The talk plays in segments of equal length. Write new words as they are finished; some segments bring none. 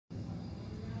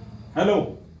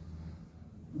Hello,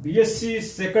 BSc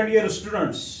second year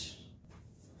students.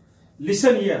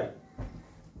 Listen here.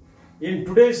 In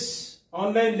today's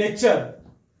online lecture,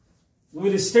 we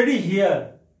will study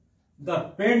here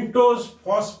the pentose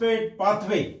phosphate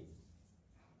pathway.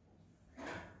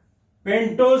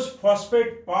 Pentose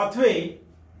phosphate pathway,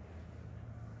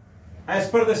 as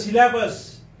per the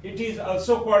syllabus, it is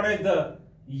also called as the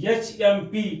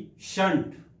HMP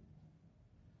Shunt.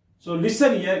 So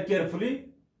listen here carefully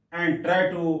and try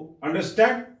to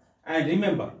understand and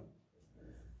remember.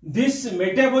 This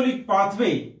metabolic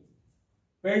pathway,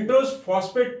 pentose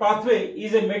phosphate pathway,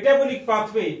 is a metabolic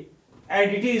pathway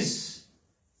and it is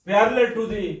parallel to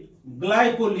the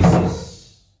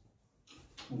glycolysis.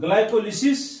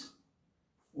 Glycolysis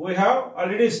we have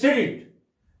already studied.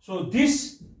 So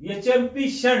this HMP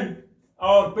shunt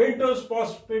or pentose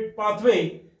phosphate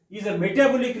pathway is a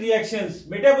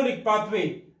metabolic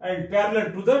pathway and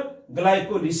parallel to the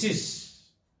glycolysis.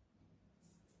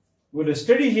 We will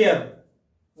study here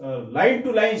line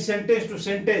to line, sentence to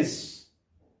sentence,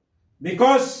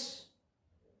 because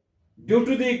due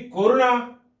to the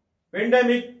corona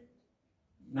pandemic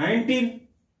 19,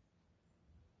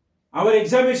 our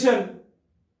examination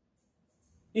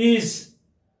is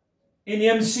in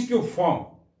MCQ form.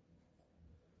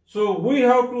 So we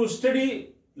have to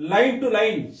study line to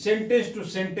line, sentence to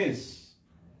sentence,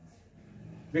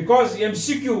 because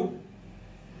MCQ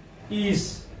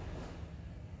is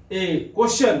a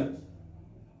question,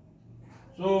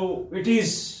 so it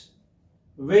is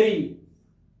very,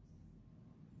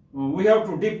 we have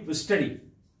to deep study.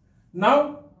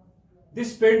 Now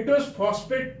this pentose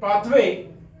phosphate pathway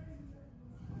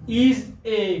is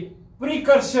a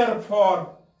precursor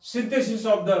for synthesis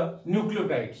of the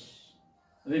nucleotides.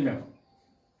 Remember,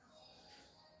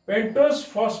 pentose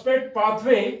phosphate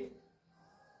pathway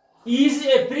is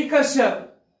a precursor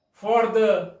for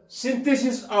the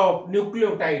synthesis of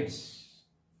nucleotides.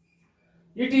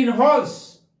 It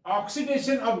involves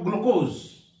oxidation of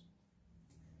glucose.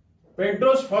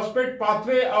 Pentose phosphate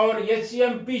pathway or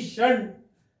HMP shunt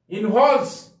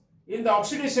involves in the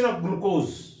oxidation of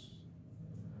glucose.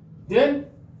 Then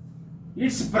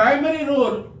its primary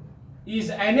role is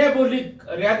anabolic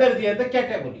rather than the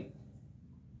catabolic.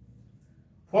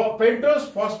 For pentose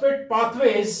phosphate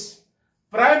pathways,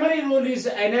 primary role is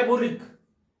anabolic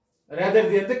rather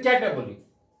than the catabolic.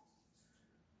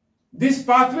 This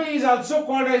pathway is also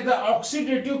called as the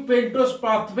oxidative pentose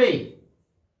pathway.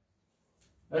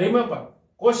 Remember,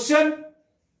 question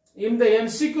in the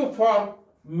MCQ form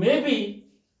may be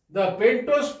the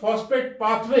pentose phosphate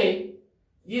pathway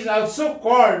is also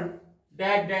called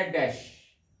dash.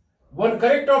 One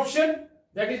correct option,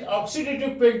 that is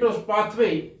oxidative pentose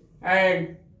pathway,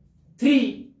 and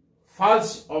 3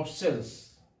 false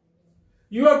options.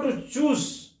 You have to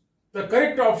choose the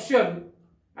correct option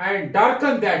and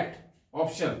darken that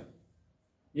option.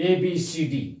 A, B, C,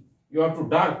 D. You have to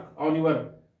dark on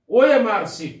your OMR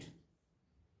sheet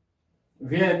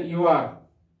when you are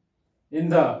in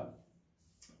the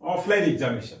offline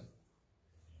examination.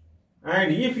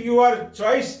 And if you are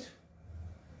choiced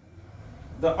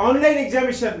the online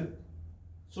examination,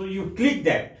 so you click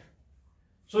that.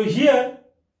 So here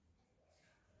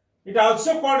it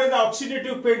also called as the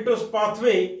oxidative pentose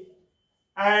pathway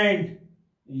and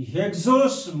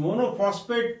hexose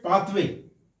monophosphate pathway.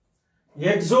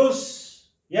 Hexose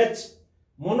H,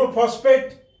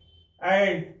 monophosphate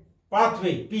and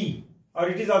pathway P, or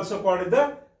it is also called as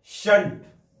the shunt,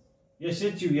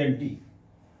 SHUNT.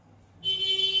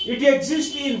 It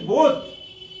exists in both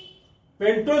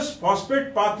pentose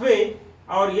phosphate pathway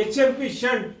or HMP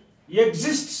shunt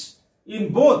exists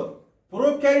in both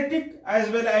prokaryotic as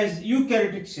well as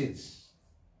eukaryotic cells.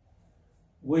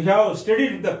 We have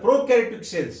studied the prokaryotic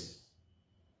cells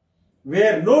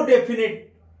where no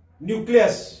definite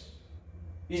nucleus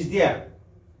is there,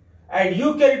 and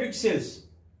eukaryotic cells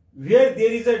where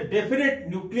there is a definite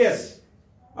nucleus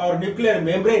or nuclear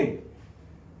membrane,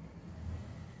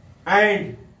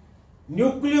 and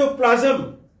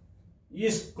nucleoplasm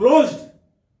is closed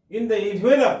in the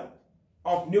envelope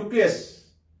of nucleus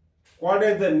called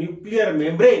as the nuclear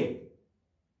membrane.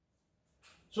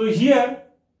 So here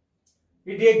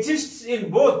it exists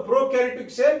in both prokaryotic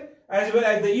cell as well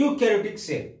as the eukaryotic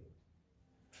cell.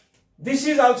 This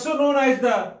is also known as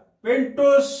the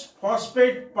pentose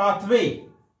phosphate pathway.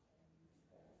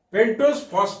 Pentose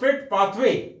phosphate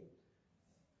pathway,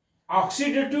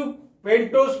 oxidative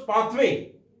pentose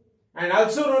pathway, and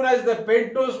also known as the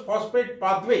pentose phosphate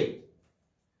pathway.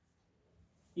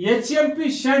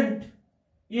 HMP shunt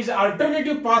is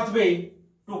alternative pathway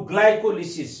to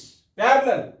glycolysis,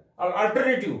 parallel or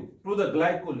alternative to the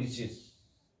glycolysis.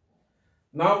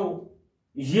 Now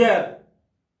here,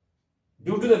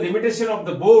 due to the limitation of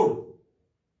the board,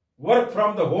 work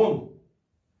from the home.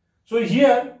 So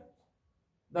here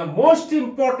the most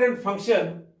important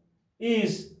function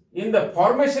is in the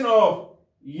formation of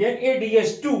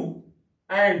NADH2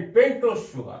 and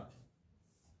pentose sugar.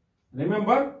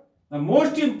 Remember, the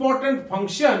most important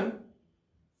function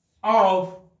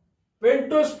of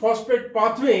pentose phosphate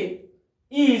pathway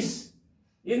is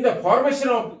in the formation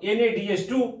of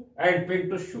NADH2 and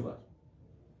pentose sugar.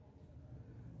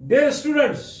 Dear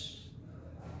students,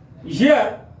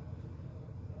 here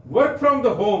work from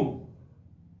the home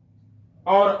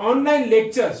or online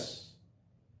lectures,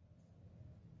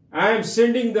 I am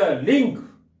sending the link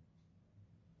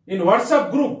in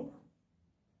WhatsApp group,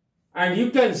 and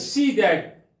you can see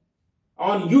that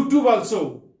on YouTube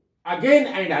also again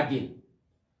and again.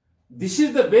 This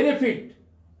is the benefit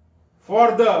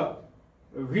for the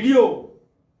video,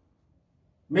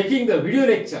 making the video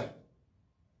lecture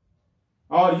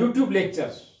or YouTube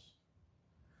lectures.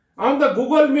 On the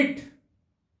Google Meet,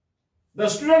 the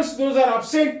students, those are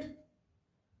absent,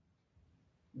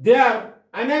 they are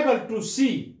unable to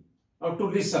see or to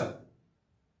listen.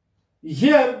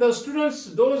 Here the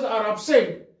students, those are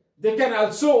absent, they can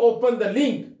also open the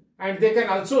link and they can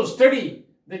also study,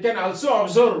 they can also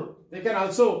observe, they can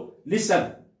also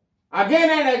listen again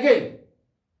and again.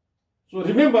 So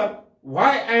remember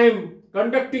why I am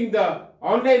conducting the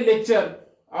online lecture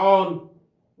on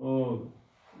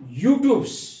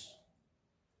YouTube's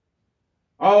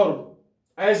or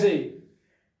as a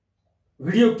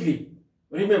video clip.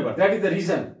 Remember, that is the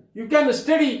reason. You can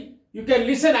study, you can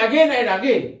listen again and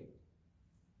again.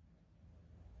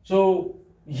 So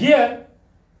here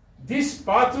this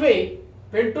pathway,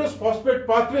 pentose phosphate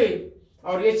pathway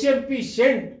or HMP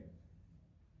Shunt,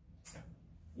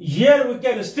 here we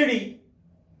can study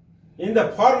in the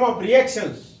form of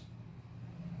reactions.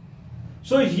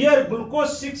 So here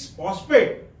glucose 6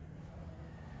 phosphate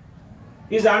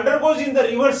is undergoes in the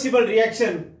reversible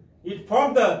reaction. It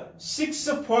forms the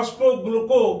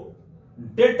 6-phosphogluco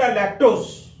delta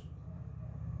lactose,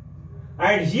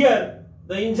 and here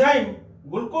the enzyme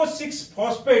glucose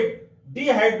 6-phosphate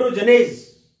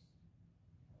dehydrogenase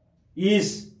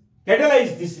is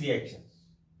catalyze this reaction.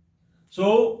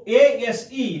 So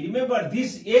ASE, remember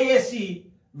this ASE,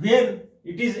 when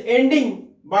it is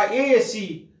ending by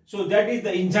ASE, so that is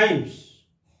the enzymes.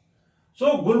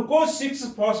 So glucose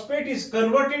 6-phosphate is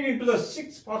converted into the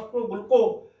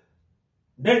 6-phosphogluco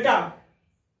delta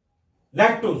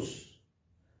lactose.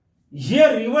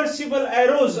 Here reversible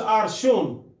arrows are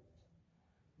shown.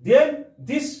 Then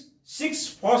this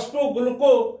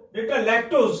 6-phosphogluco delta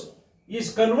lactose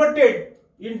is converted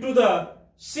into the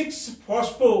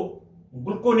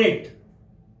 6-phosphogluconate.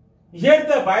 Here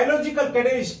the biological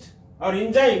catalyst or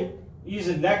enzyme is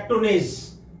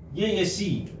lactonase,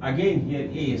 ASE, again here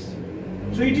ASE.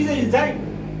 So it is an enzyme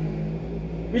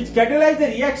which catalyzes the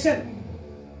reaction,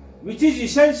 which is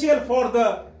essential for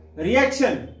the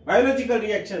reaction, biological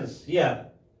reactions here.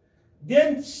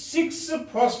 Then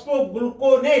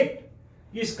 6-phosphogluconate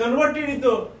is converted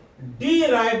into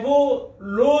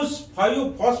D-ribulose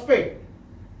 5-phosphate.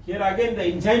 Here again the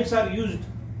enzymes are used.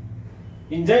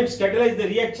 Enzymes catalyze the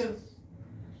reactions.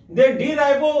 Then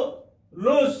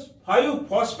D-ribulose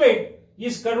 5-phosphate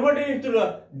is converted into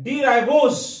the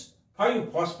D-ribose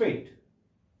 5-phosphate.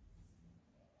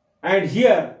 And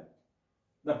here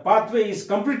the pathway is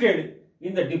completed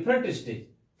in the different stage.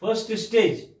 First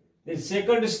stage, then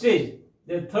second stage,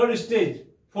 then third stage,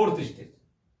 fourth stage.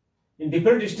 In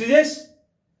different stages,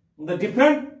 the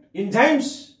different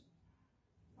enzymes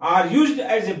are used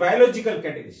as a biological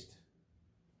catalyst.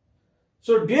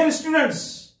 So dear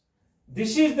students,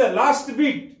 this is the last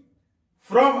bit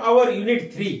from our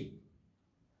unit 3.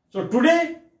 So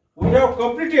today we have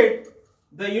completed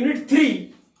the unit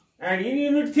 3, and in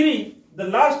unit 3 the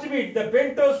last bit, the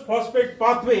pentose phosphate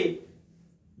pathway,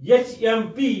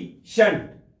 HMP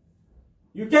Shunt.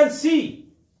 You can see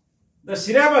the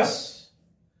syllabus.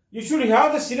 You should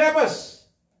have the syllabus.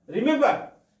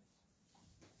 Remember,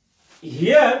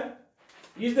 here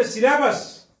is the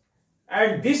syllabus,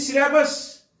 and this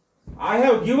syllabus I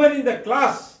have given in the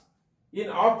class in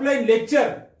offline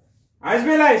lecture, as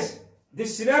well as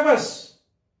this syllabus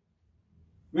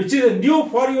which is new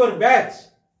for your batch.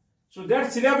 So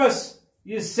that syllabus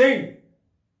is sent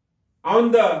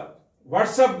on the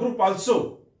WhatsApp group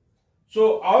also.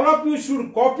 So all of you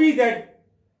should copy that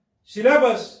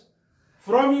syllabus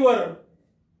from your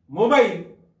mobile,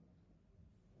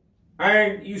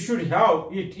 and you should have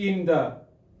it in the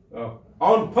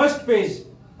on first page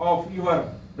of your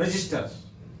registers.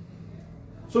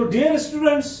 So dear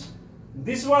students,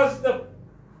 this was the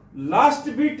last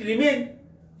bit remain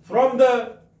from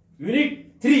the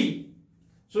unit 3.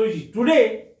 So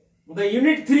today the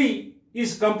unit 3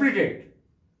 is completed,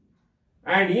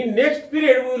 and in next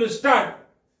period we will start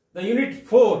the unit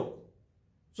 4.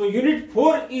 So unit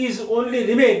 4 is only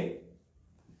remain.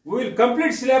 We will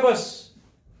complete syllabus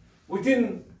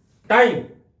within time,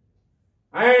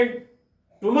 and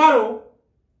tomorrow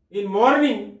in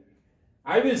morning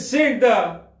I will send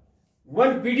the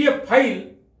one PDF file.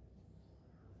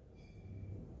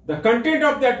 The content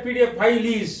of that PDF file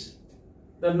is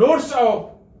the notes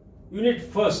of unit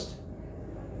 1st.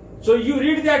 So you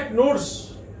read that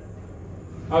notes,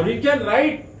 or you can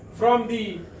write from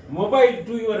the mobile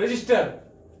to your register,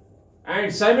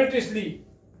 and simultaneously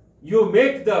you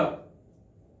make the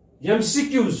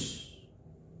MCQs.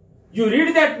 You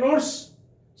read that notes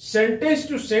sentence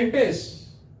to sentence,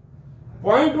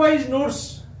 point wise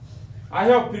notes I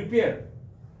have prepared.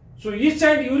 So each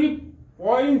and every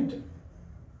point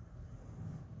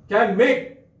can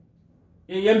make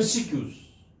a MCQs.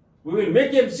 We will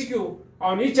make MCQ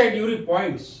on each and every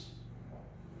points.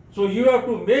 So you have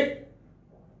to make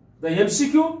the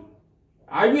MCQ.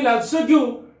 I will also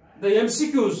give the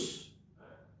MCQs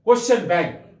question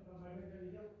bank.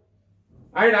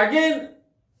 And again,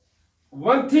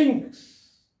 one thing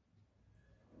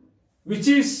which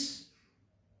is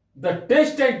the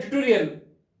test and tutorial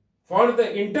for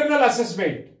the internal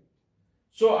assessment.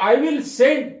 So I will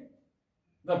send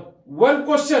the one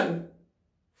question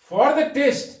for the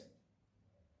test,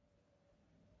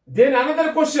 then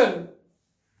another question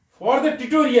for the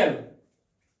tutorial.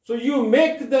 So you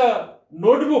make the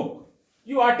notebook,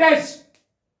 you attach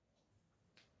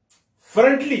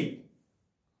frontly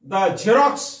the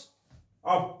Xerox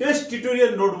of test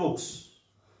tutorial notebooks,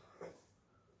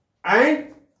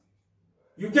 and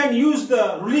you can use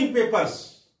the ruling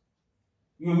papers.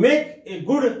 You make a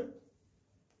good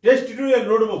test tutorial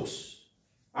notebooks,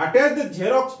 attach the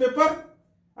Xerox paper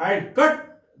and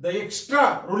cut the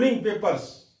extra ruling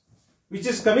papers which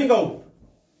is coming out.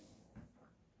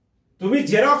 तुम्ही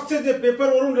झेरॉक्सचे जे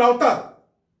paper वरून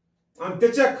लावतात आणि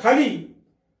त्याच्या खाली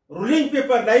ruling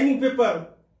paper, lining paper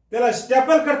त्याला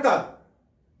staple करतात.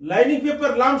 Lining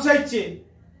paper लांब साईजचे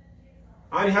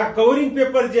आणि हा कव्हरिंग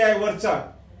पेपर जे आहे वरचा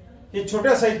हे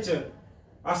छोट्या साईजचं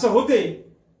असं होते.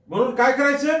 म्हणून काय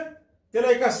करायचं,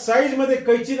 त्याला एका साईज मध्ये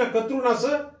कैचीने कतरून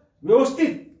असं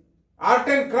व्यवस्थित आर्ट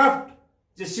अँड क्राफ्ट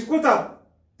जे शिकवतात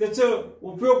त्याचा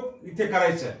उपयोग इथे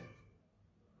करायचा आहे.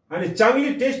 आणि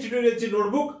चांगली टेस्ट ट्युटोरियलची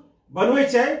नोटबुक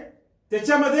बनवायची आहे.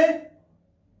 त्याच्यामध्ये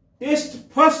टेस्ट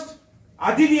फर्स्ट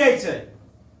आधी लिहायचं आहे,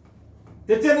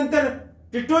 त्याच्यानंतर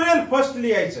ट्युटोरियल फर्स्ट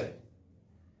लिहायचं आहे,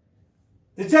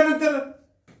 त्याच्यानंतर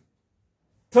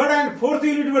थर्ड अँड फोर्थ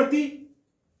युनिट वरती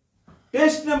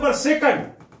test number second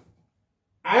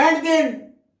and then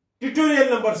tutorial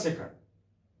number second.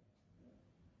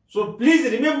 So please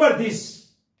remember this.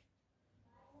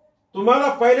 तुम्हाला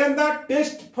पहिल्यांदा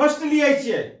टेस्ट फर्स्ट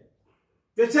लिहायची आहे,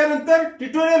 त्याच्यानंतर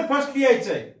ट्युटोरियल फर्स्ट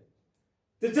लिहायचं आहे,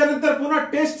 त्याच्यानंतर पुन्हा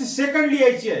टेस्ट सेकंड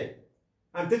लिहायची आहे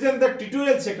आणि त्याच्यानंतर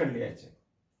ट्युटोरियल सेकंड लिहायचं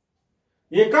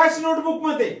आहे. एकाच नोटबुक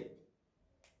मध्ये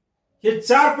हे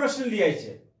 4 प्रश्न लिहायचे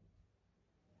आहेत,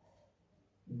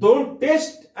 2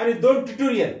 टेस्ट आणि 2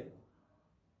 ट्युटोरियल.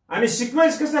 आणि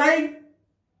सिक्वेन्स कसं राहील,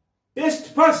 test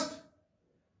first,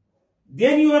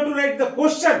 then you have to write the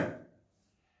question.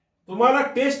 तुम्हाला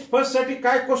टेस्ट फर्स्ट साठी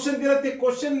काय क्वेश्चन दिलं ते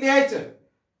क्वेश्चन लिहायचं,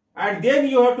 and then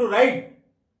you have to write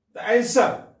the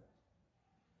answer.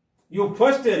 You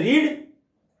first read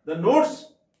the notes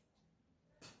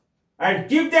and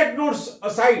keep that notes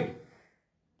aside,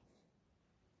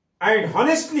 and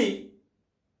honestly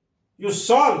you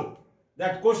solve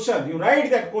that question, you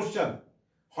right that question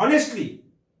honestly.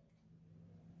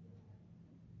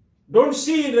 Don't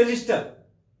see in register.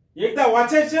 एकदा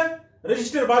वाचायचं,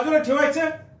 register बाजूला ठेवायचं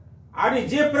आणि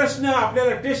जे प्रश्न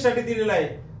आपल्याला test साठी दिलेला आहे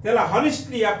त्याला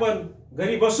हॉनेस्टली आपण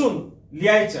घरी बसून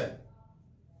लिहायचं.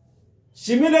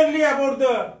 Similarly about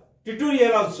the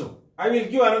tutorial also I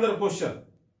will give another question.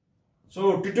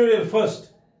 So tutorial first,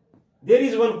 there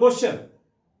is one question.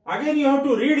 Again you have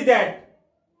to read that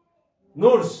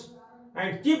notes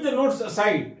and keep the notes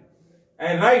aside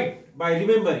and write by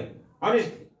remembering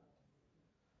honestly.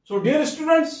 So dear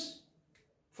students,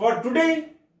 for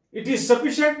today it is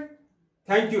sufficient.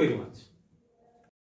 Thank you very much.